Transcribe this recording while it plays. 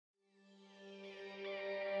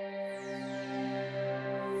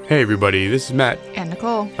Hey everybody, this is Matt. And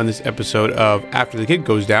Nicole. On this episode of After the Kid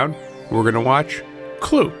Goes Down, we're going to watch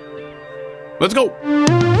Clue. Let's go!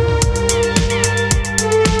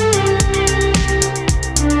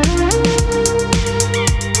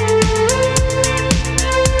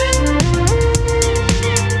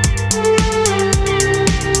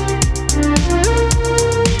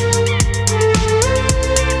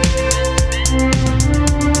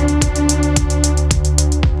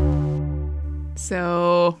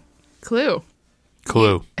 So, Clue.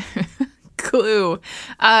 Clue. Clue.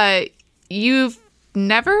 You've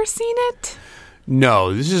never seen it?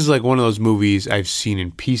 No, this is like one of those movies I've seen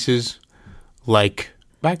in pieces. Like,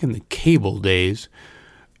 back in the cable days,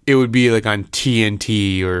 it would be like on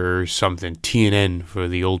TNT or something. TNN for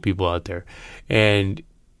the old people out there. And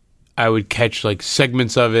I would catch like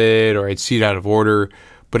segments of it or I'd see it out of order.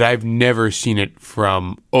 But I've never seen it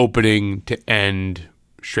from opening to end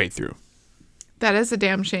straight through. That is a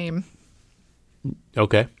damn shame.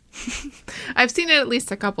 Okay. I've seen it at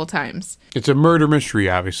least a couple times. It's a murder mystery,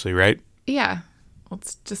 obviously, right? Yeah. Well,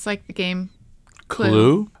 it's just like the game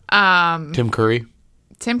Clue? Tim Curry?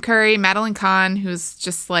 Tim Curry, Madeline Kahn, who's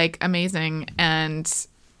just like amazing. And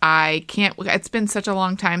it's been such a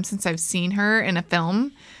long time since I've seen her in a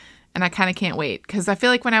film. And I kind of can't wait. Because I feel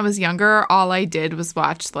like when I was younger, all I did was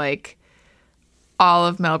watch like all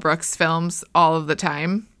of Mel Brooks' films all of the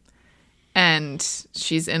time. And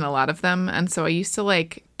she's in a lot of them. And so I used to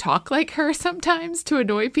like talk like her sometimes to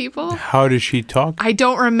annoy people. How does she talk? I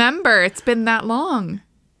don't remember. It's been that long.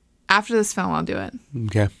 After this film, I'll do it.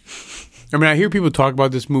 Okay. I mean, I hear people talk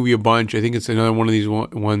about this movie a bunch. I think it's another one of these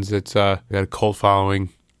ones that's got a cult following.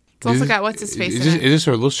 It's also got what's his face in it. Is this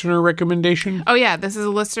a listener recommendation? Oh, yeah. This is a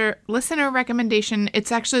listener recommendation.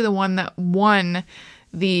 It's actually the one that won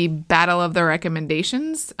the Battle of the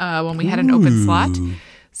Recommendations when we had an open slot.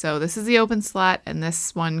 So this is the open slot, and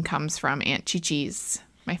this one comes from Aunt Chi-Chi's,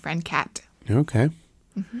 my friend Kat. Okay.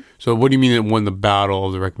 Mm-hmm. So what do you mean it won the battle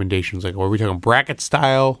of the recommendations? Like, are we talking bracket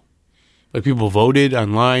style? Like people voted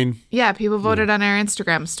online? Yeah, people voted on our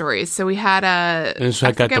Instagram stories. So we had I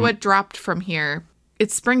forget what dropped from here.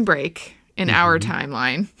 It's spring break in our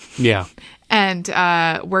timeline. Yeah. And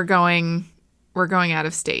we're going out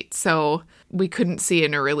of state, so we couldn't see a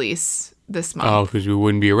new release this month. Oh, because we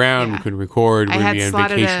wouldn't be around, we couldn't record, we wouldn't be on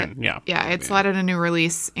vacation. I had slotted a new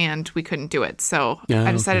release, and we couldn't do it. So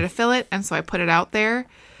I decided to fill it, and so I put it out there.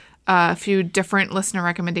 A few different listener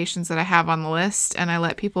recommendations that I have on the list, and I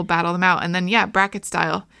let people battle them out. And then, bracket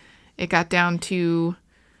style. It got down to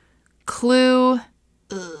Clue.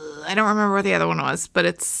 I don't remember what the other one was, but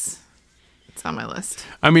it's on my list.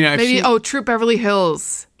 I mean, Troop Beverly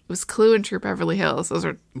Hills. It was Clue and Troop Beverly Hills. Those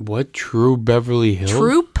are... What? True Beverly Hills?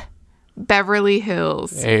 Troop Beverly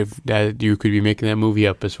Hills. Hey, you could be making that movie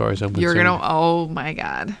up as far as I'm concerned. You're going to... Oh, my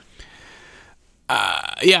God.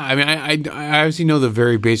 Yeah, I mean, I obviously know the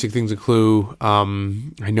very basic things of Clue. I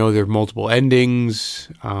know there are multiple endings.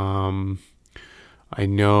 I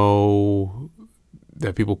know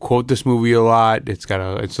that people quote this movie a lot. It's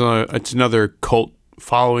another cult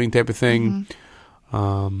following type of thing.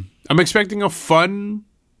 Mm-hmm. I'm expecting a fun,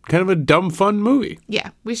 kind of a dumb fun movie. Yeah,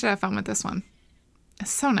 we should have fun with this one. It's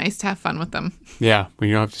so nice to have fun with them. Yeah, when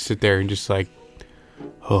you don't have to sit there and just like,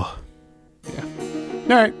 oh, yeah.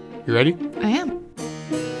 All right, you ready? I am.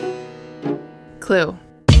 Clue.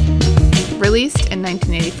 Released in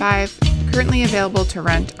 1985, currently available to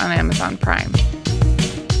rent on Amazon Prime.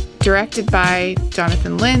 Directed by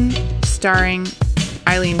Jonathan Lynn, starring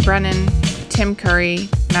Eileen Brennan, Tim Curry,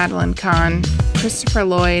 Madeline Kahn, Christopher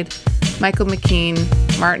Lloyd, Michael McKean,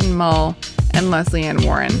 Martin Mull, and Leslie Ann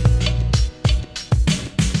Warren.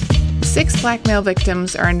 6 black male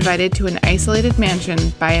victims are invited to an isolated mansion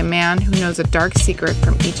by a man who knows a dark secret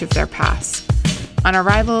from each of their pasts. On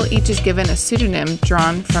arrival, each is given a pseudonym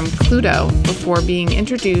drawn from Cluedo before being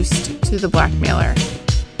introduced to the blackmailer.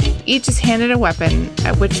 Each is handed a weapon,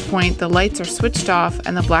 at which point the lights are switched off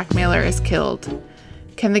and the blackmailer is killed.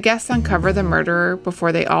 Can the guests uncover the murderer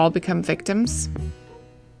before they all become victims?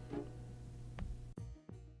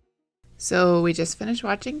 So we just finished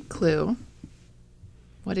watching Clue.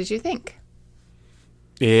 What did you think?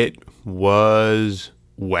 It was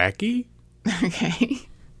wacky. Okay.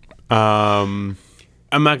 I'm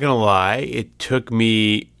not gonna lie. It took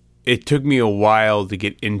me a while to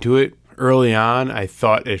get into it. Early on, I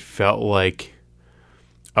thought it felt like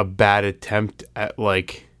a bad attempt at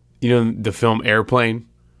the film Airplane,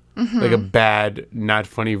 like a bad, not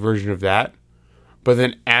funny version of that. But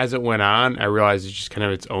then as it went on, I realized it's just kind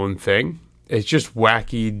of its own thing. It's just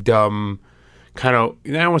wacky, dumb, kind of,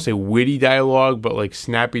 I don't want to say witty dialogue, but like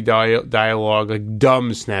snappy dialogue, like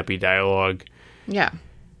dumb, snappy dialogue. Yeah.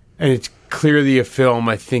 And it's clearly a film,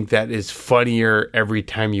 I think, that is funnier every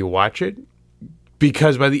time you watch it.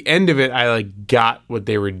 Because by the end of it, I like got what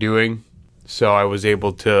they were doing. So I was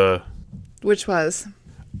able to... Which was?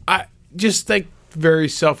 I just like very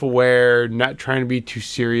self-aware, not trying to be too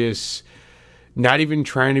serious, not even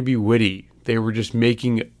trying to be witty. They were just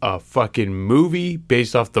making a fucking movie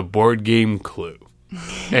based off the board game Clue.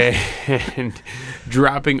 And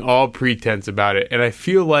dropping all pretense about it. And I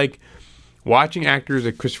feel like watching actors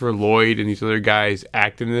like Christopher Lloyd and these other guys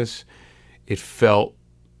act in this, it felt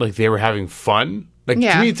like they were having fun. Like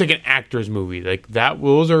to me, it's like an actor's movie. Like that.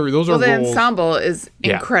 Those are well, the roles. ensemble is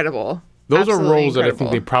incredible. Those Absolutely are roles incredible. that I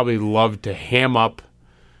think they probably love to ham up.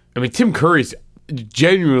 I mean, Tim Curry's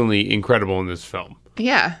genuinely incredible in this film.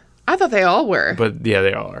 Yeah, I thought they all were. But yeah,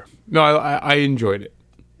 they all are. No, I enjoyed it.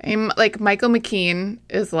 Like Michael McKean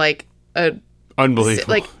is like a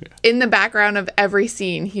Unbelievable. like in the background of every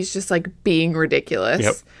scene, he's just like being ridiculous.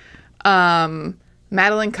 Yep.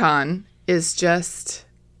 Madeline Kahn is just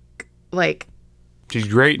like, she's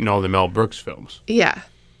great in all the Mel Brooks films. yeah.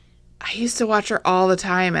 I used to watch her all the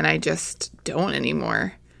time, and I just don't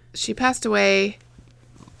anymore. She passed away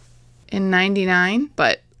in 99,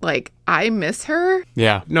 but like I miss her.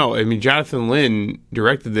 Yeah. No, I mean, Jonathan Lynn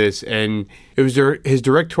directed this, and it was his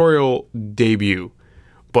directorial debut.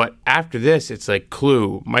 But after this, it's like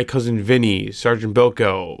Clue, My Cousin Vinny, Sergeant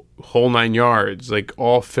Bilko, Whole Nine Yards, like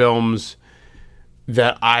all films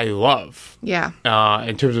that I love. Yeah.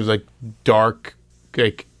 In terms of like dark,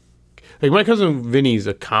 like My Cousin Vinny is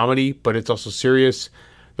a comedy, but it's also serious.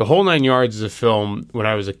 The Whole Nine Yards is a film when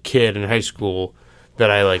I was a kid in high school that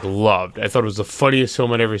I like loved. I thought it was the funniest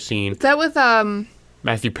film I'd ever seen. Is that with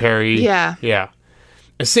Matthew Perry. Yeah. Yeah.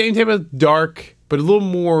 The same type of dark, but a little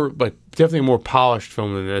more, like, definitely a more polished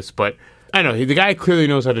film than this. But I don't know. The guy clearly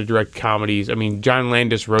knows how to direct comedies. I mean, John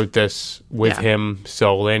Landis wrote this with him.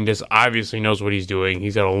 So Landis obviously knows what he's doing.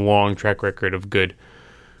 He's got a long track record of good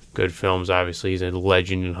films, obviously. He's a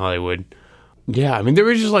legend in Hollywood. Yeah, I mean, there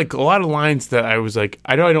was just, like, a lot of lines that I was like,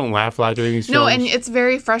 I know I don't laugh a lot during these films. No, and it's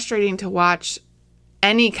very frustrating to watch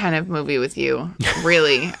any kind of movie with you,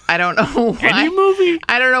 really. I don't know why. Any movie?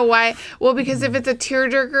 I don't know why. Well, because if it's a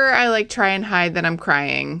tearjerker, I like try and hide that I'm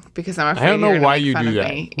crying because I'm afraid I don't you're know gonna why make you fun do of that.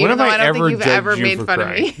 me. When Even have though I I don't ever think you've judged ever you made for fun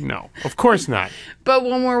crying? of me. No, of course not. But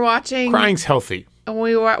when we're watching, Crying's healthy. when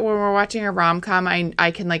we're watching a rom-com,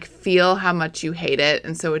 I can like feel how much you hate it,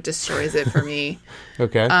 and so it destroys it for me.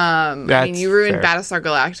 Okay. I mean, you ruined fair. Battlestar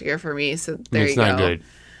Galactica for me, so there It's you go. not good.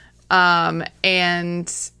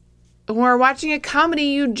 And when we're watching a comedy,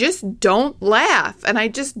 you just don't laugh, and I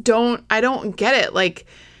don't get it. Like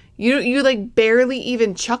you like barely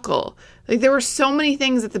even chuckle. Like there were so many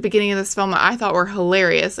things at the beginning of this film that I thought were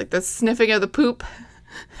hilarious, like the sniffing of the poop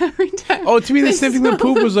every time. Oh, to me, the they sniffing the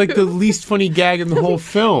smell poop was like the least funny gag in the whole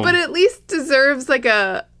film. But at least deserves like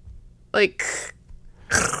a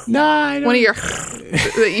nah, I don't. one of your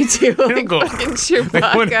that you do like go- fucking Like,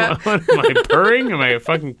 Chewbacca. what am I purring? Am I a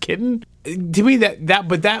fucking kitten? To me,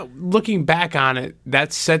 that looking back on it,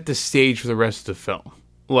 that set the stage for the rest of the film.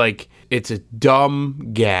 Like, it's a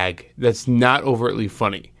dumb gag that's not overtly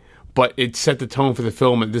funny, but it set the tone for the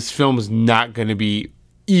film, and this film is not going to be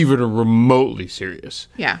even remotely serious.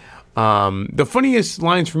 Yeah. The funniest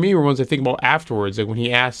lines for me were ones I think about afterwards, like when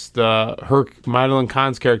he asked Madeline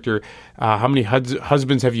Kahn's character, how many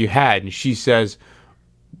husbands have you had? And she says,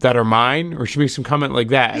 that are mine, or she makes some comment like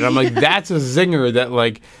that. And I'm like, that's a zinger that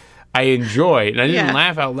like I enjoy. And I didn't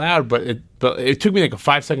laugh out loud, but it took me like a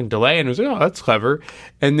 5-second delay, and I was like, oh, that's clever.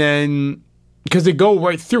 And then, because they go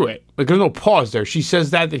right through it. Like, there's no pause there. She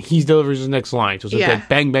says that, then he delivers his next line. So it's like that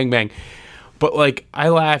bang, bang, bang. But like, I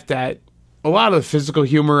laughed at a lot of the physical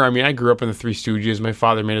humor. I mean, I grew up in the Three Stooges. My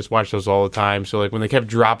father made us watch those all the time. So like, when they kept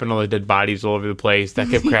dropping all the dead bodies all over the place, that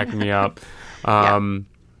kept cracking me up.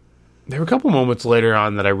 There were a couple moments later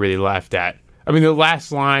on that I really laughed at. I mean, the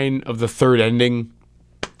last line of the third ending,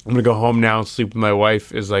 I'm going to go home now and sleep with my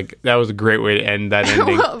wife, is like, that was a great way to end that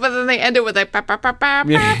ending. Well, but then they end it with like ba, ba, ba, ba,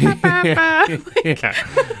 ba, ba, ba.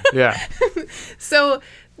 Yeah. So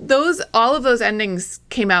all of those endings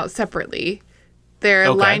came out separately. They're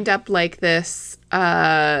lined up like this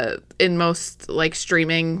in most like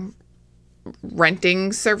streaming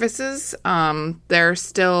renting services. They're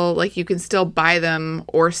still like, you can still buy them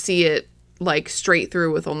or see it like straight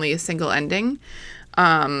through with only a single ending.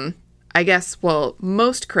 I guess, well,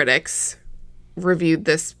 most critics reviewed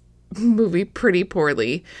this movie pretty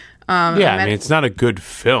poorly. I mean, it's not a good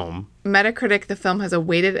film. Metacritic, the film has a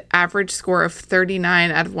weighted average score of 39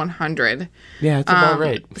 out of 100. Yeah, it's about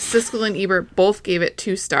right. Siskel and Ebert both gave it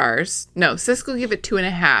 2 stars. No, Siskel gave it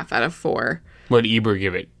 2.5 out of 4. What did Ebert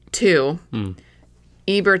give it? 2.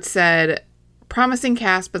 Ebert said, promising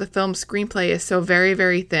cast, but the film's screenplay is so very,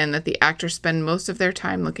 very thin that the actors spend most of their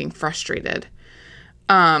time looking frustrated.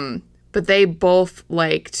 But they both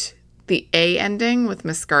liked the A ending with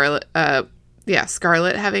Miss Scarlet,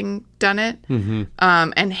 Scarlet having done it,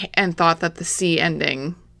 and thought that the C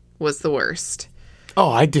ending was the worst. Oh,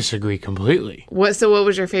 I disagree completely. So what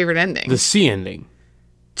was your favorite ending? The C ending.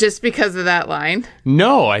 Just because of that line?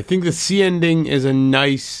 No, I think the C ending is a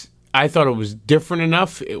nice... I thought it was different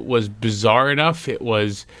enough. It was bizarre enough. It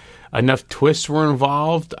was enough twists were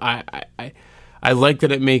involved. I like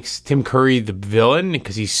that it makes Tim Curry the villain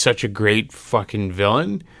because he's such a great fucking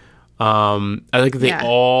villain. I like that they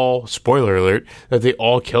all, spoiler alert, that they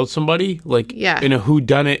all killed somebody. Like in a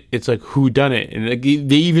whodunit, it's like whodunit. And like,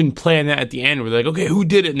 they even plan that at the end where they're like, okay, who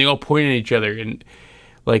did it? And they all point at each other. And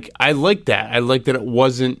like, I like that. I like that it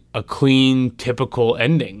wasn't a clean, typical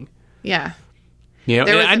ending. Yeah. You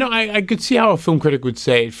know, I know I could see how a film critic would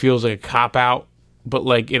say it feels like a cop-out, but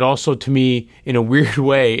like it also, to me, in a weird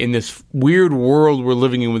way, in this weird world we're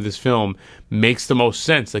living in with this film, makes the most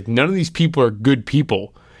sense. Like, none of these people are good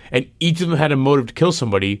people, and each of them had a motive to kill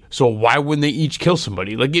somebody, so why wouldn't they each kill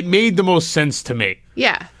somebody? Like, it made the most sense to me.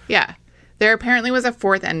 Yeah. There apparently was a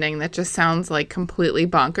fourth ending that just sounds like completely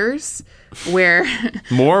bonkers, where...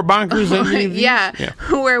 More bonkers than any of these? Yeah,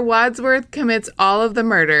 where Wadsworth commits all of the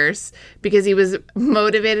murders because he was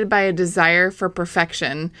motivated by a desire for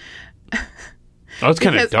perfection. Oh, it's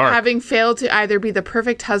kind of dark. Because having failed to either be the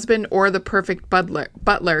perfect husband or the perfect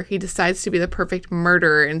butler, he decides to be the perfect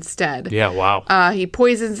murderer instead. Yeah, wow. He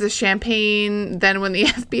poisons the champagne. Then when the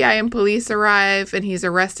FBI and police arrive and he's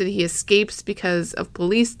arrested, he escapes because of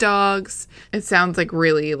police dogs. It sounds like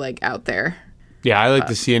really like out there. Yeah, I like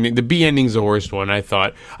the C ending. The B ending's the worst one, I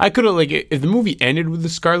thought. I could have, like, if the movie ended with the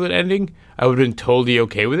Scarlet ending, I would have been totally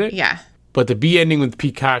okay with it. Yeah. But the B ending with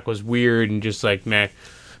Peacock was weird and just like, meh.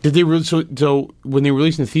 Did they so when they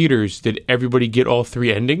released in the theaters, did everybody get all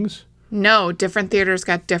three endings? No, different theaters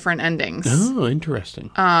got different endings. Oh, interesting.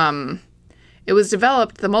 It was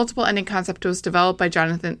developed. The multiple ending concept was developed by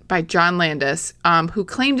John Landis, who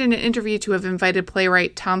claimed in an interview to have invited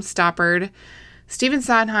playwright Tom Stoppard, Stephen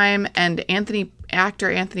Sondheim, and actor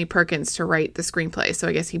Anthony Perkins to write the screenplay. So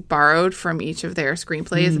I guess he borrowed from each of their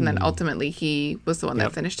screenplays, and then ultimately he was the one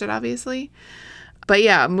that finished it, obviously. But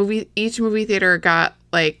yeah, each movie theater got,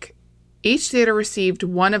 like, each theater received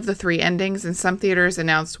one of the three endings, and some theaters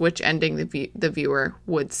announced which ending the viewer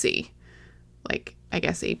would see. Like, I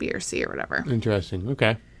guess A, B, or C, or whatever. Interesting.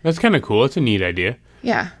 Okay. That's kind of cool. It's a neat idea.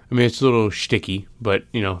 Yeah. I mean, it's a little shticky, but,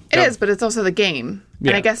 you know. It is, but it's also the game.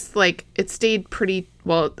 Yeah. And I guess, like, it stayed pretty,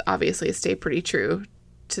 well, obviously it stayed pretty true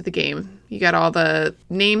to the game. You got all the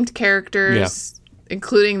named characters,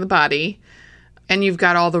 including the body. And you've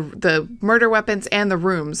got all the murder weapons, and the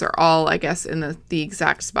rooms are all, I guess, in the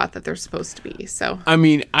exact spot that they're supposed to be. So I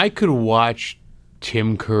mean, I could watch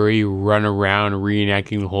Tim Curry run around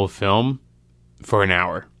reenacting the whole film for an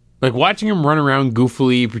hour. Like, watching him run around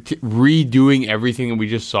goofily, redoing everything that we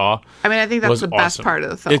just saw. I mean, I think that's the best part of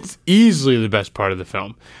the film. It's easily the best part of the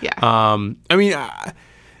film. Yeah. I mean,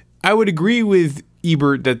 I would agree with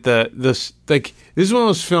Ebert that this is one of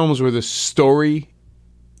those films where the story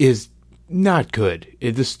is not good.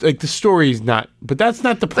 The story is not, but that's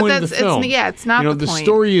not the point of the film. It's not. The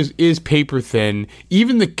story is paper thin.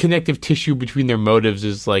 Even the connective tissue between their motives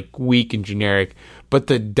is like weak and generic. But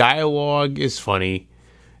the dialogue is funny.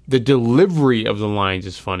 The delivery of the lines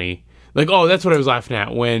is funny. Like, oh, that's what I was laughing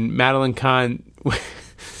at when Madeline Kahn,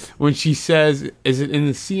 when she says, is it in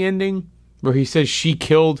the C ending where he says she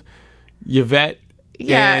killed Yvette?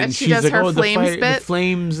 Yeah, and she does her flames bit. The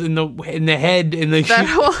flames in the head, and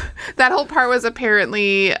that whole part was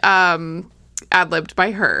apparently ad-libbed by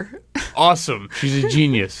her. Awesome, she's a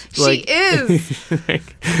genius. She is.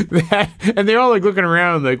 And they're all like looking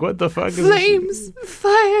around, like, what the fuck is flames,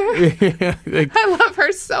 fire? I love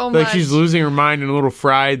her so much. Like she's losing her mind and a little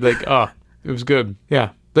fried. Like, oh, it was good. Yeah,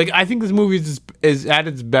 like I think this movie is at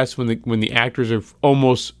its best when the actors are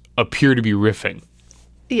almost appear to be riffing.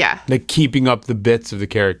 Yeah. Like keeping up the bits of the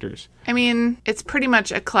characters. I mean, it's pretty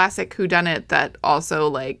much a classic whodunit that also,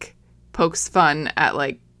 like, pokes fun at,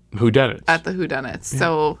 like... whodunits. At the whodunits. Yeah.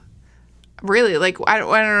 So, really, like, I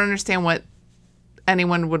don't understand what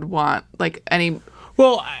anyone would want. Like, any...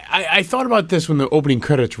 Well, I thought about this when the opening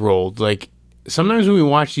credits rolled. Like, sometimes when we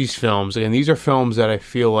watch these films, and these are films that I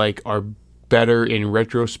feel like are better in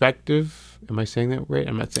retrospective... Am I saying that right?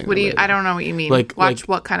 I'm not saying that right. I don't know what you mean. Watch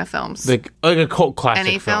what kind of films? Like a cult classic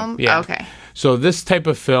Any film? Yeah. Okay. So this type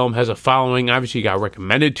of film has a following. Obviously, it got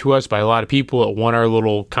recommended to us by a lot of people. It won our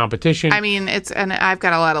little competition. I mean, and I've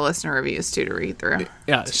got a lot of listener reviews, too, to read through.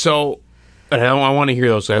 Yeah. So And I want to hear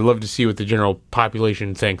those. So I'd love to see what the general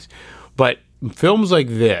population thinks. But films like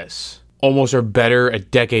this almost are better a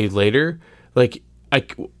decade later. Like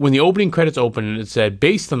when the opening credits opened and it said,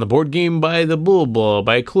 based on the board game by the blah blah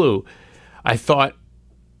by Clue, I thought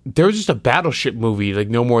there was just a Battleship movie like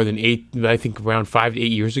no more than around 5 to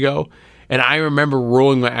 8 years ago. And I remember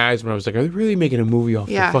rolling my eyes when I was like, are they really making a movie off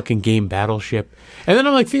the fucking game Battleship? And then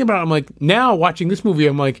I'm like thinking about it, I'm like, now watching this movie,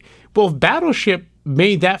 I'm like, well, if Battleship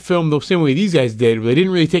made that film the same way these guys did, they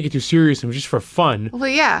didn't really take it too serious, it was just for fun. Well,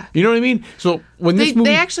 yeah. You know what I mean? So when this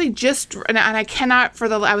movie... They actually just, and I cannot,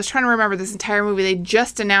 I was trying to remember this entire movie, they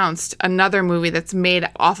just announced another movie that's made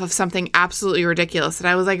off of something absolutely ridiculous. And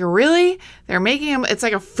I was like, really? They're making it's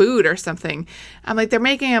like a food or something. I'm like, they're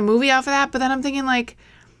making a movie off of that? But then I'm thinking like,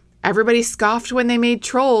 everybody scoffed when they made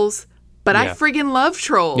Trolls, but I friggin' love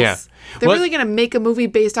Trolls. Yeah. They're really going to make a movie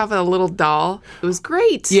based off of a little doll. It was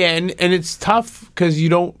great. Yeah, and it's tough because you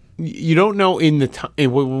don't know in the time.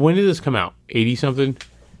 When did this come out? 80-something?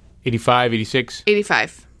 85, 86?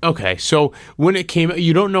 85. Okay, so when it came out,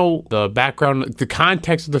 you don't know the background, the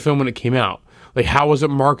context of the film when it came out. Like, how was it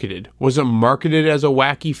marketed? Was it marketed as a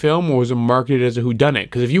wacky film or was it marketed as a whodunit?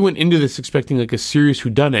 Because if you went into this expecting like a serious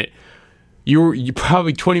whodunit, you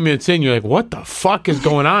probably 20 minutes in, you're like, what the fuck is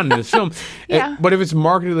going on in this film? Yeah. But if it's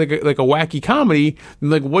marketed like a wacky comedy, then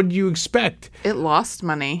like, what do you expect? It lost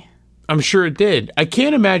money. I'm sure it did. I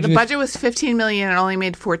can't imagine. The budget was $15 million and only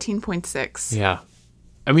made 14.6. Yeah.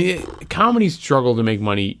 I mean, comedies struggle to make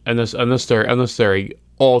money unless they're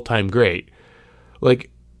all-time great. Like,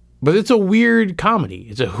 but it's a weird comedy.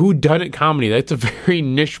 It's a whodunit comedy. That's a very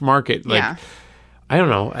niche market. Like, yeah. I don't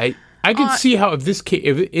know. I could see how if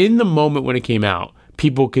in the moment when it came out,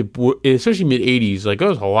 people could, especially mid-'80s, like there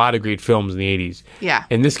was a lot of great films in the '80s. Yeah.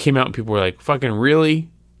 And this came out and people were like, fucking really?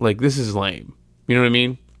 Like, this is lame. You know what I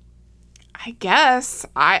mean? I guess.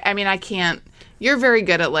 I mean, I can't. You're very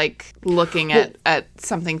good at like looking at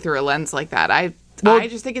something through a lens like that. I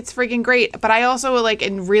just think it's freaking great. But I also like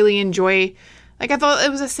and really enjoy. Like, I thought it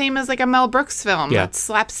was the same as, like, a Mel Brooks film. Yeah. That's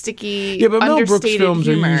slapsticky, yeah, but Mel Brooks films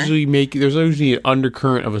humor. Are usually there's usually an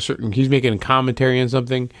undercurrent of a certain... He's making a commentary on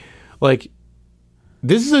something. Like,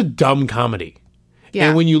 this is a dumb comedy. Yeah.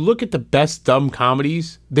 And when you look at the best dumb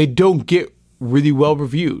comedies, they don't get really well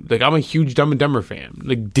reviewed. Like, I'm a huge Dumb and Dumber fan.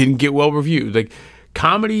 Like, didn't get well reviewed. Like,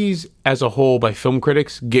 comedies as a whole by film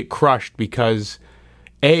critics get crushed because,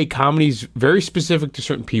 comedy's very specific to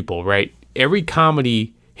certain people, right? Every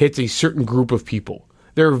comedy hits a certain group of people.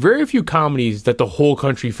 There are very few comedies that the whole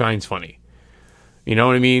country finds funny. You know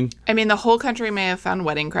what I mean? I mean, the whole country may have found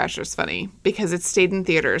Wedding Crashers funny because it stayed in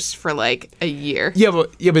theaters for like a year. Yeah,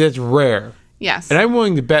 but that's rare. Yes. And I'm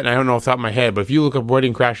willing to bet, and I don't know off the top of my head, but if you look up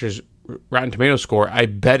Wedding Crashers Rotten Tomato score, I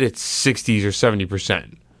bet it's 60s or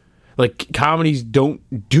 70%. Like, comedies don't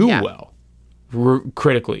do well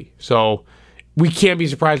critically. So we can't be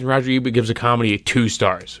surprised when Roger Ebert gives a comedy 2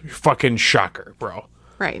 stars. Fucking shocker, bro.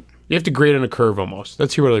 Right. You have to grade on a curve almost.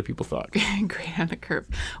 Let's hear what other people thought. Grade on a curve.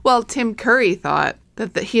 Well, Tim Curry thought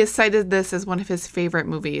that he has cited this as one of his favorite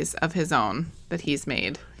movies of his own that he's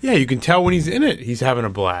made. Yeah, you can tell when he's in it. He's having a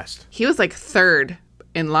blast. He was like 3rd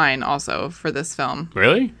in line also for this film.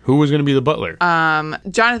 Really? Who was going to be the butler?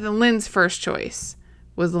 Jonathan Lynn's first choice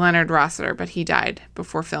was Leonard Rossiter, but he died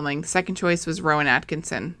before filming. The second choice was Rowan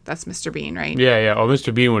Atkinson. That's Mr. Bean, right? Yeah. Oh,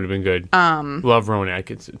 Mr. Bean would have been good. Love Rowan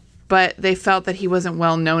Atkinson. But they felt that he wasn't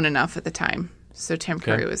well known enough at the time. So Tim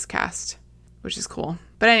Curry was cast, which is cool.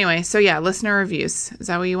 But anyway, so yeah, listener reviews. Is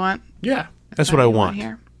that what you want? Yeah, that's what I want.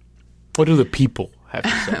 Here? What do the people have to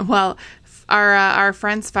say? Well, our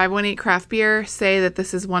friends 518 Craft Beer say that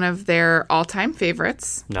this is one of their all-time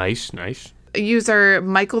favorites. Nice. User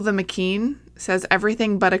Michael the McKean says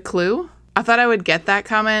everything but a clue. I thought I would get that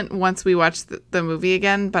comment once we watched the movie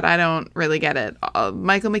again, but I don't really get it.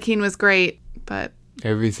 Michael McKean was great, but...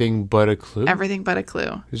 Everything but a clue? Everything but a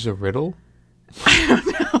clue. Is it a riddle? I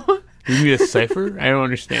don't know. You need a cipher? I don't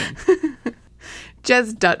understand.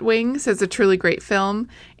 Jez Dutwing says a truly great film.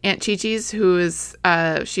 Aunt Chi-Chi's, who is,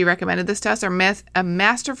 she recommended this to us, a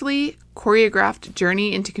masterfully choreographed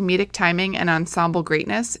journey into comedic timing and ensemble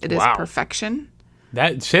greatness. It is perfection.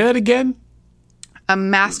 Say that again? A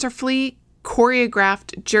masterfully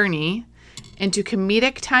choreographed journey into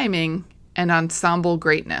comedic timing and ensemble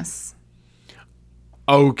greatness.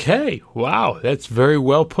 Okay. Wow. That's very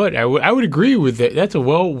well put. I would agree with it. That's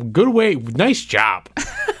a good way. Nice job.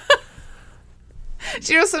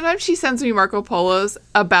 You know, sometimes she sends me Marco Polos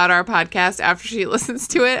about our podcast after she listens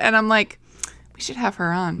to it, and I'm like, we should have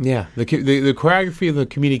her on. Yeah. The choreography of the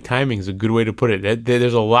comedic timing is a good way to put it.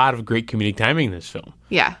 There's a lot of great comedic timing in this film.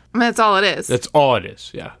 Yeah. I mean, that's all it is. That's all it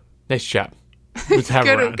is. Yeah. Nice job. Let's have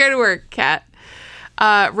her on. Good work, Kat.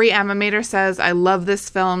 Reanimator says, I love this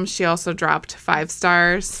film. She also dropped 5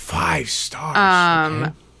 stars. 5 stars.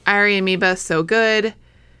 Okay. Ari Amoeba, so good.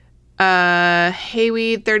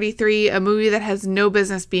 Hayweed 33, a movie that has no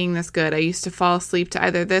business being this good. I used to fall asleep to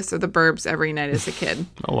either this or The Burbs every night as a kid.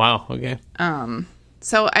 Oh, wow. Okay.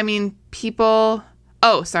 So, I mean, people...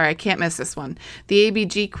 Oh, sorry, I can't miss this one. The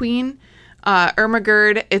ABG Queen, Irma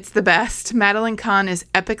Gerd, it's the best. Madeline Kahn is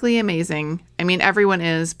epically amazing. I mean, everyone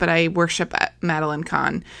is, but I worship Madeline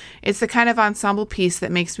Kahn. It's the kind of ensemble piece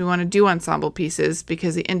that makes me want to do ensemble pieces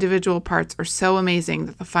because the individual parts are so amazing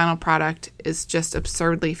that the final product is just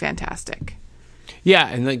absurdly fantastic. Yeah,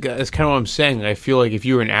 and like that's kind of what I'm saying. I feel like if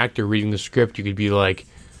you were an actor reading the script, you could be like,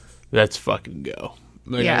 let's fucking go.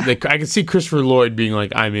 Like, yeah. I can see Christopher Lloyd being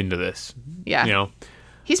like, I'm into this. Yeah. You know?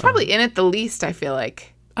 He's probably in it the least, I feel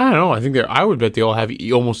like. I don't know. I think I would bet they all have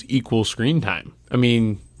almost equal screen time. I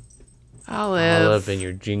mean, Olive and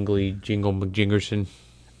your Jingle McJingerson.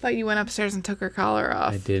 Thought you went upstairs and took her collar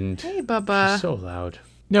off. I didn't. Hey, Bubba. She's so loud.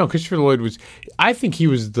 No, Christopher Lloyd was... I think he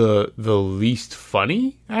was the least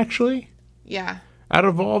funny, actually. Yeah. Out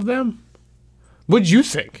of all of them. What'd you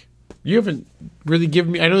think? You haven't really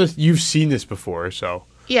given me... I know that you've seen this before, so...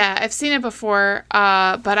 Yeah, I've seen it before,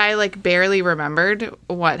 but I like barely remembered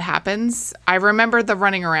what happens. I remember the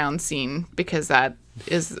running around scene because that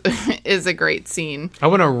is a great scene. I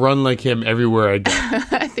want to run like him everywhere I go.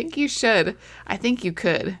 I think you should. I think you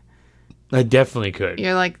could. I definitely could.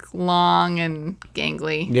 You're like long and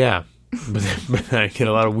gangly. Yeah, but then I get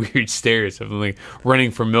a lot of weird stares. I'm like running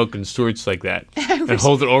for milk and sorts like that, and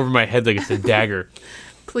hold it over my head like it's a dagger.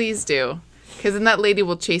 Please do, because then that lady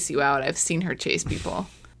will chase you out. I've seen her chase people.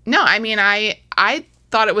 No, I mean, I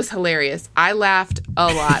thought it was hilarious. I laughed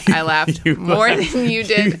a lot. I laughed more than you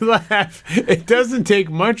did. You laugh. It doesn't take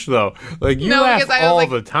much, though. Like, you laugh all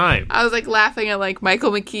the time. I was, like, laughing at, like, Michael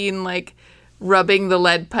McKean, like, rubbing the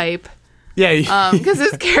lead pipe. Yeah. Because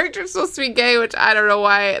his character's supposed to be gay, which I don't know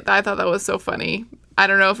why. I thought that was so funny. I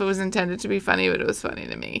don't know if it was intended to be funny, but it was funny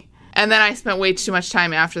to me. And then I spent way too much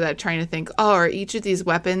time after that trying to think, oh, are each of these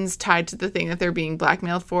weapons tied to the thing that they're being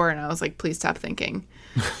blackmailed for? And I was like, please stop thinking.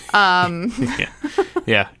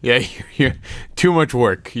 Yeah. You're too much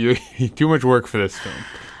work. You're too much work for this film.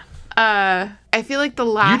 I feel like the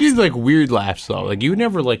last... You did, like, weird laughs, though. Like, you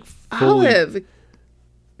never, like, fully... Olive.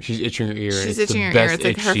 She's itching her ear. She's it's itching the her best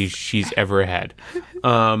ear. It's like itch she's ever had.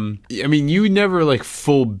 I mean, you never, like,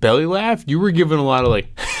 full belly laugh. You were given a lot of, like...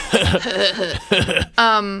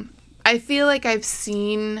 I feel like I've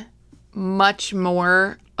seen much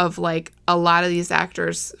more of, like, a lot of these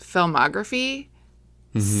actors' filmography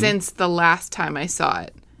since the last time I saw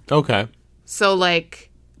it. Okay. So, like,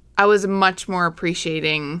 I was much more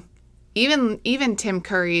appreciating even Tim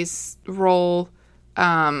Curry's role,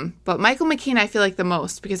 but Michael McKean I feel like the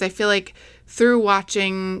most, because I feel like through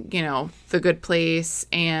watching, you know, The Good Place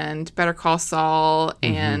and Better Call Saul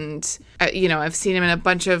and, you know, I've seen him in a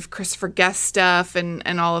bunch of Christopher Guest stuff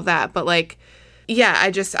and all of that, but, like, yeah,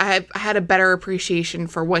 I had a better appreciation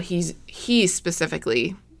for what he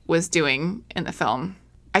specifically was doing in the film.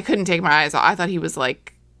 I couldn't take my eyes off. I thought he was,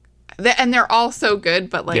 like, and they're all so good,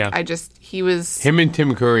 but, like, yeah. He was... Him and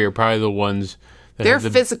Tim Curry are probably the ones that their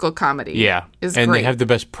physical comedy is and great. They have the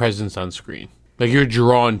best presence on screen. Like, you're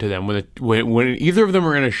drawn to them. When either of them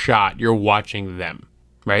are in a shot, you're watching them,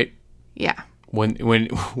 right? Yeah.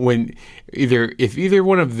 If either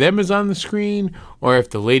one of them is on the screen, or if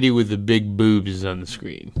the lady with the big boobs is on the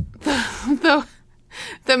screen.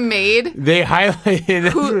 The maid. They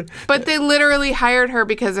highlighted... But they literally hired her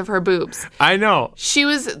because of her boobs. I know. She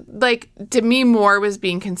was, like, Demi Moore was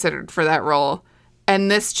being considered for that role. And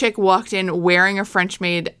this chick walked in wearing a French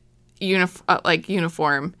maid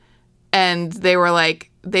uniform. And they were like,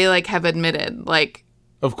 have admitted, like...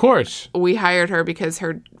 Of course. We hired her because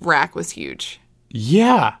her rack was huge.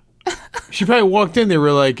 Yeah. She probably walked in, they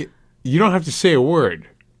were like, you don't have to say a word.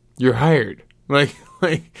 You're hired. Like,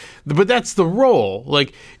 but that's the role.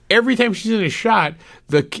 Like, every time she's in a shot,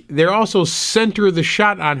 they're also center the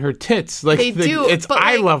shot on her tits. Like, they do. It's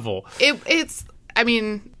eye level. It's. I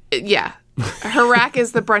mean, yeah. Her rack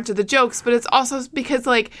is the brunt of the jokes, but it's also because,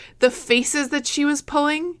 like, the faces that she was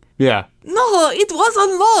pulling. Yeah. No, it was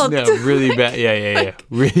unlocked. Yeah, really bad. Yeah.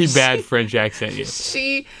 Really bad French accent. Yeah.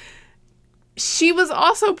 She was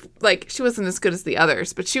also, like, she wasn't as good as the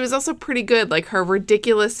others, but she was also pretty good. Like, her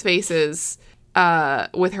ridiculous faces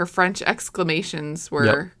with her French exclamations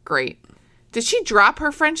were great. Did she drop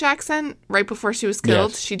her French accent right before she was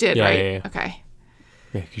killed? Yes. She did, yeah, right? Yeah. Okay.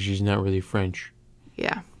 Yeah, because she's not really French.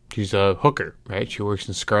 Yeah. She's a hooker, right? She works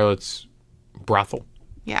in Scarlett's brothel.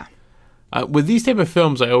 Yeah. With these type of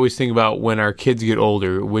films, I always think about when our kids get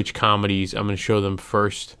older, which comedies I'm going to show them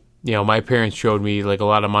first. You know, my parents showed me like a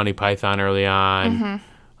lot of Monty Python early on.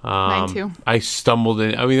 Mm-hmm. Mine too. I stumbled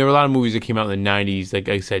in. I mean, there were a lot of movies that came out in the 90s, like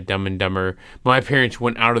I said, Dumb and Dumber. My parents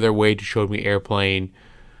went out of their way to show me Airplane.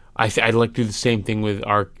 I'd like to do the same thing with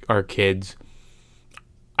our kids.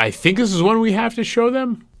 I think this is one we have to show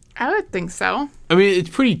them. I would think so. I mean, it's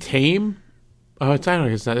pretty tame. I don't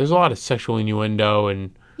know. It's not. There's a lot of sexual innuendo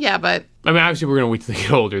and. Yeah, but I mean, obviously, we're gonna wait till they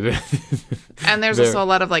get older. And there's also a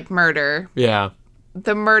lot of like murder. Yeah.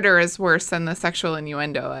 The murder is worse than the sexual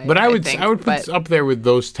innuendo. But I would put this up there with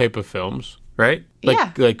those type of films, right?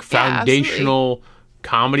 Like foundational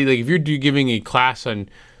comedy. Like if you're giving a class on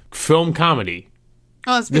film comedy,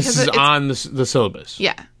 it's because this is on the syllabus.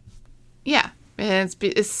 Yeah, yeah. And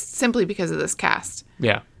it's simply because of this cast.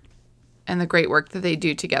 Yeah. And the great work that they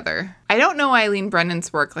do together. I don't know Eileen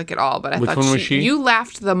Brennan's work like at all, but I Which thought one was she? You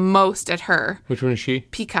laughed the most at her. Which one is she?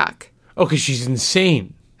 Peacock. Oh, because she's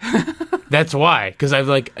insane. That's why. Because I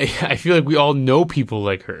feel like we all know people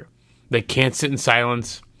like her. They can't sit in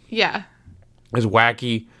silence. Yeah. Is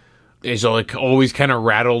wacky. Is like always kind of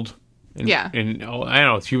rattled. And, yeah. And I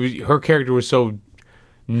don't know. Her character was so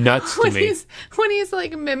nuts to me. When he's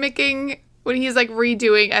like mimicking. When he's like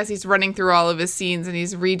redoing as he's running through all of his scenes and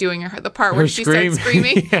he's redoing the part where she starts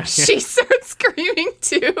screaming. Yeah. She starts screaming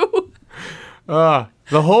too.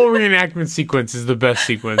 The whole reenactment sequence is the best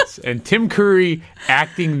sequence. And Tim Curry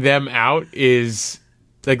acting them out is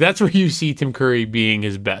like, that's where you see Tim Curry being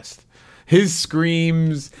his best. His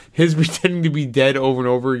screams, his pretending to be dead over and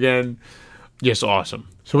over again. Just awesome.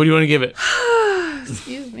 So what do you want to give it?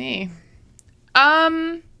 Excuse me.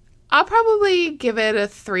 I'll probably give it a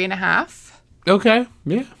 3.5. Okay,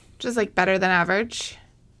 yeah. Just like better than average.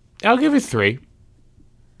 I'll give it 3.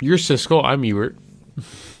 You're Siskel, I'm Ebert.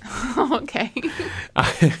 Okay.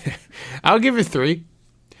 I'll give it 3.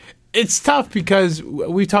 It's tough because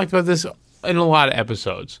we talked about this in a lot of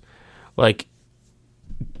episodes. Like,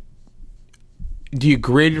 do you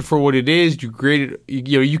grade it for what it is? Do you grade it?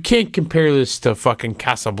 You can't compare this to fucking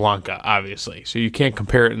Casablanca, obviously. So you can't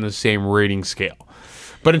compare it in the same rating scale.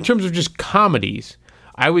 But in terms of just comedies,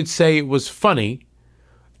 I would say it was funny.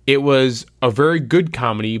 It was a very good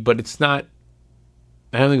comedy, but it's not.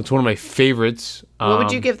 I don't think it's one of my favorites. What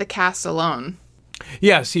would you give the cast alone?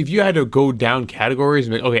 Yeah, see, if you had to go down categories,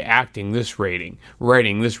 and be, okay, acting this rating,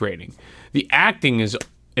 writing this rating, the acting is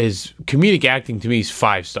comedic acting to me is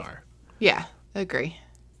 5-star. Yeah, I agree.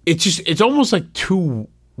 It's almost like too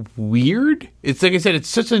weird. It's like I said, it's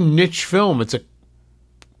such a niche film. It's a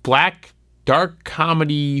black dark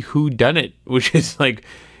comedy whodunit, which is like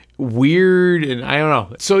weird, and I don't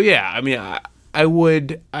know. So yeah, I mean, I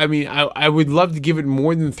would love to give it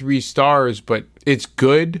more than 3 stars, but it's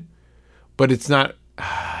good, but it's not.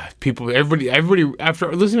 Everybody.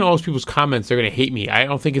 After listening to all those people's comments, they're gonna hate me. I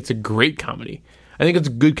don't think it's a great comedy. I think it's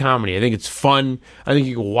a good comedy. I think it's fun. I think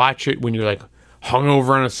you can watch it when you're like hungover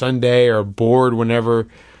on a Sunday or bored whenever,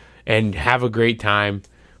 and have a great time.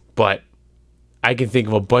 But I can think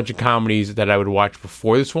of a bunch of comedies that I would watch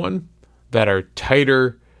before this one that are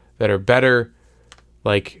tighter, that are better.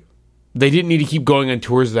 Like, they didn't need to keep going on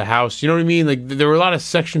tours of the house. You know what I mean? Like, there were a lot of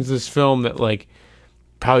sections of this film that, like,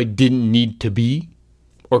 probably didn't need to be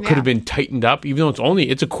or could have been tightened up, even though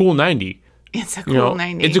it's a cool 90. It's a cool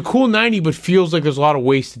 90. It's a cool 90, but feels like there's a lot of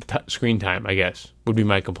wasted screen time, I guess, would be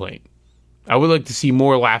my complaint. I would like to see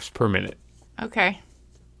more laughs per minute. Okay.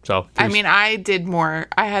 So I mean, I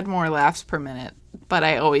had more laughs per minute, but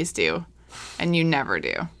I always do. And you never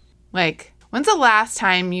do. Like, when's the last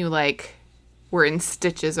time you, like, were in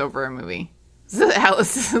stitches over a movie?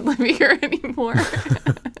 Alice doesn't live here anymore.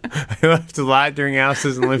 I laughed a lot during Alice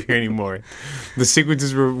Doesn't Live Here Anymore. The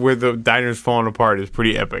sequences where the diner's falling apart is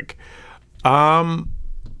pretty epic.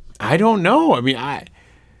 I don't know. I mean,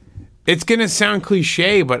 it's going to sound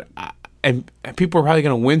cliche, but and people are probably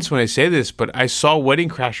going to wince when I say this, but I saw Wedding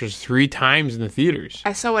Crashers 3 times in the theaters.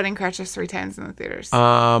 I saw Wedding Crashers 3 times in the theaters.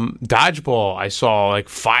 Dodgeball, I saw like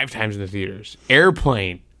 5 times in the theaters.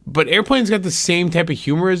 Airplane. But Airplane's got the same type of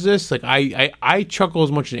humor as this. Like, I chuckle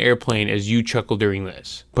as much in Airplane as you chuckle during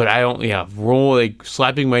this. But I don't, like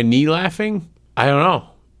slapping my knee laughing. I don't know.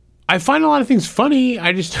 I find a lot of things funny.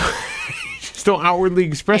 I just, just don't outwardly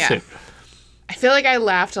express it. I feel like I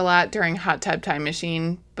laughed a lot during Hot Tub Time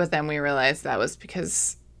Machine, but then we realized that was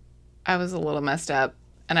because I was a little messed up.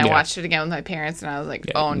 And I watched it again with my parents, and I was like,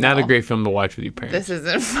 oh, no. Not a great film to watch with your parents. This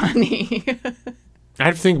isn't funny. I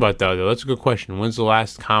have to think about that, though. That's a good question. When's the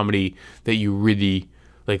last comedy that you really,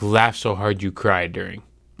 like, laughed so hard you cried during?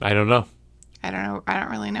 I don't know. I don't know. I don't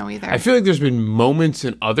really know either. I feel like there's been moments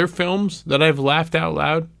in other films that I've laughed out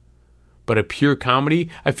loud, but a pure comedy,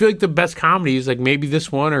 I feel like the best comedies, like maybe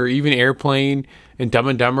this one or even Airplane and Dumb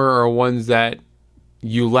and Dumber, are ones that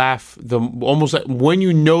you laugh almost like when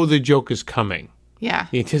you know the joke is coming. Yeah.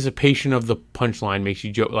 The anticipation of the punchline makes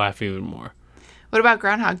you laugh even more. What about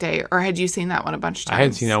Groundhog Day? Or had you seen that one a bunch of times? I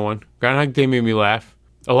hadn't seen that one. Groundhog Day made me laugh.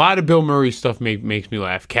 A lot of Bill Murray stuff makes me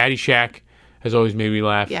laugh. Caddyshack has always made me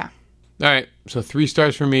laugh. Yeah. All right. So 3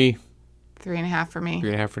 stars for me. 3.5 for me.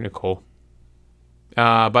 3.5 for Nicole.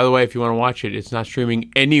 By the way, if you want to watch it, it's not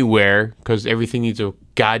streaming anywhere because everything needs a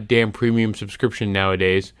goddamn premium subscription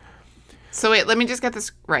nowadays. So wait, let me just get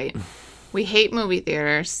this right. We hate movie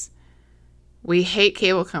theaters. We hate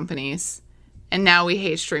cable companies. And now we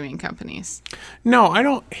hate streaming companies. No, I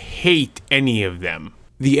don't hate any of them.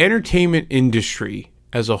 The entertainment industry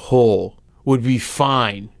as a whole would be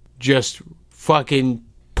fine just fucking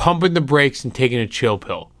pumping the brakes and taking a chill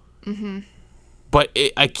pill. Mm-hmm. But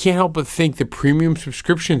I can't help but think the premium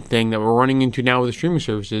subscription thing that we're running into now with the streaming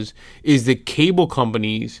services is the cable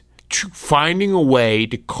companies finding a way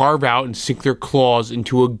to carve out and sink their claws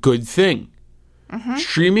into a good thing. Mm-hmm.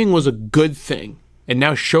 Streaming was a good thing. And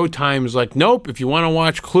now Showtime's like, nope, if you want to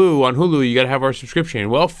watch Clue on Hulu, you got to have our subscription.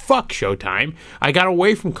 Well, fuck Showtime. I got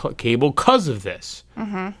away from cable because of this.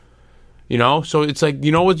 Mm-hmm. You know? So it's like,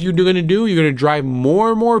 you know what you're going to do? You're going to drive more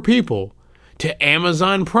and more people to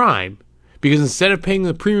Amazon Prime. Because instead of paying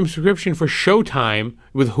the premium subscription for Showtime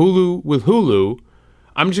with Hulu,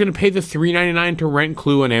 I'm just going to pay the $3.99 to rent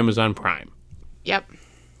Clue on Amazon Prime. Yep.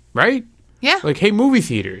 Right? Yeah. Like, hey, movie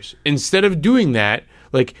theaters, instead of doing that,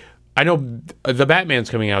 like, I know the Batman's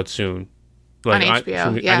coming out soon. Like, on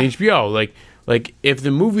HBO, yeah. On HBO. Like, if the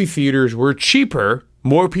movie theaters were cheaper,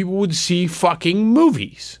 more people would see fucking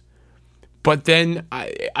movies. But then,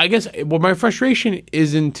 I guess, my frustration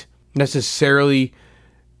isn't necessarily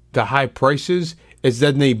the high prices, is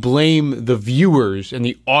then they blame the viewers and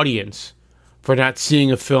the audience for not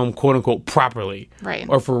seeing a film, quote unquote, properly. Right.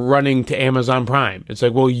 Or for running to Amazon Prime. It's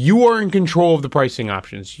like, well, you are in control of the pricing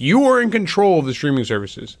options. You are in control of the streaming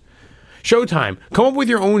services. Showtime, come up with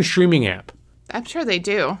your own streaming app. I'm sure they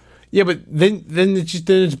do. Yeah, but then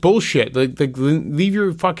it's bullshit. Like leave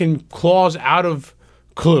your fucking claws out of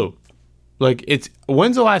Clue. Like,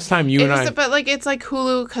 when's the last time But like, it's like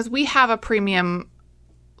Hulu, because we have a premium,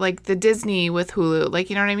 like the Disney with Hulu.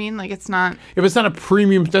 Like, you know what I mean? Like, it's not. If it's not a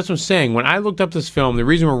premium, that's what I'm saying. When I looked up this film, the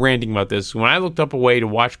reason we're ranting about this, when I looked up a way to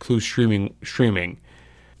watch Clue streaming,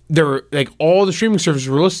 there were, like, all the streaming services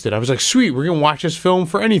were listed. I was like, sweet, we're going to watch this film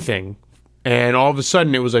for anything. And all of a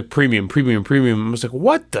sudden, it was like premium. I was like,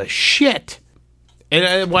 what the shit?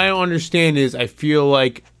 And what I don't understand is, I feel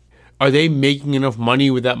like, are they making enough money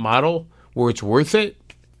with that model where it's worth it?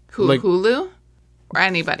 Hulu? Or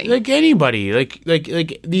anybody? Like anybody.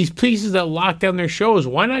 Like these places that lock down their shows,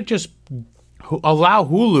 why not just allow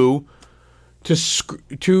Hulu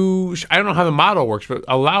to I don't know how the model works, but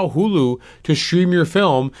allow Hulu to stream your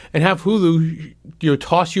film and have Hulu,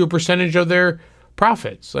 toss you a percentage of their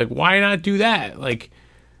profits. Like, why not do that? Like,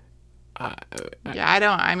 I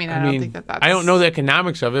don't think that's. I don't know the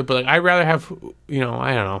economics of it, but like, I'd rather have, I don't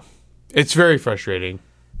know. It's very frustrating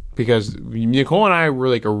because Nicole and I were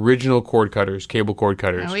like original cord cutters, cable cord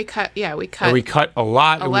cutters. And we cut. And we cut a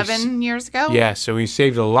lot. 11 years ago? Yeah, so we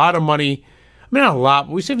saved a lot of money. I mean, not a lot,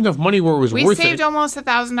 but we saved enough money where it was worth it. We saved almost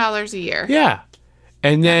 $1,000 a year. Yeah.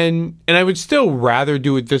 And then, and I would still rather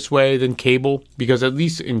do it this way than cable, because at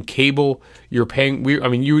least in cable, you're paying,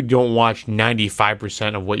 you don't watch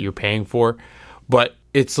 95% of what you're paying for, but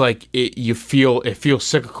it's like, it feels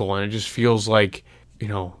cyclical, and it just feels like,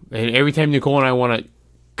 and every time Nicole and I want to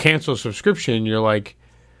cancel a subscription, you're like,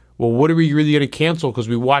 well, what are we really going to cancel? Because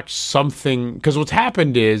we watch something, because what's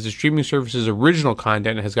happened is the streaming service's original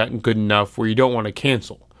content has gotten good enough where you don't want to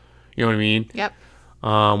cancel. You know what I mean? Yep.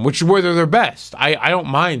 Which is where they're their best. I don't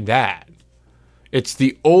mind that. It's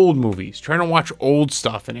the old movies. Trying to watch old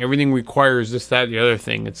stuff and everything requires this, that, the other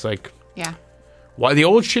thing. It's like, yeah. Why the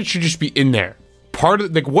old shit should just be in there. Part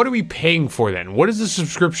of, like, what are we paying for then? What is the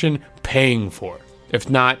subscription paying for? If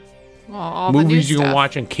not, all movies the you new can stuff.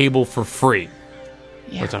 watch on cable for free.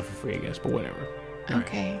 Yeah. Well, it's not for free, I guess, but whatever.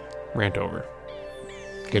 Okay. Right. Rant over.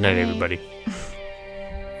 Good night, everybody.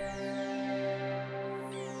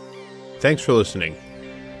 Thanks for listening.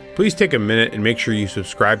 Please take a minute and make sure you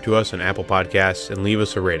subscribe to us on Apple Podcasts and leave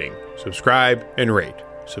us a rating. Subscribe and rate.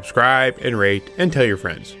 Subscribe and rate and tell your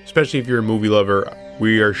friends, especially if you're a movie lover.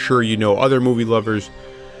 We are sure you know other movie lovers.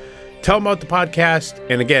 Tell them about the podcast,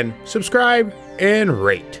 and again, subscribe and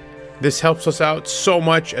rate. This helps us out so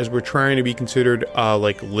much as we're trying to be considered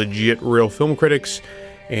like legit real film critics,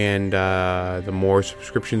 and the more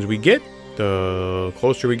subscriptions we get, the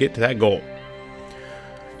closer we get to that goal.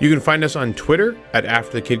 You can find us on Twitter at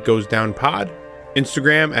After the Kid Goes Down Pod,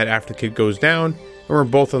 Instagram at After the Kid Goes Down, and we're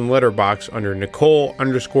both on Letterboxd under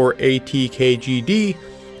Nicole_ATKGD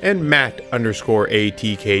and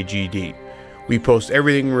Matt_ATKGD. We post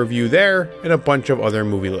everything in review there and a bunch of other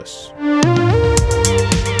movie lists.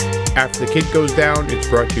 After the Kid Goes Down, it's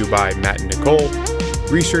brought to you by Matt and Nicole,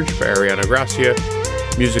 research by Ariana Gracia,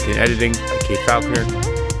 music and editing by Kate Falconer,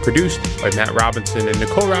 produced by Matt Robinson and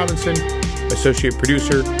Nicole Robinson, associate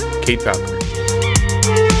producer Kate Falconer.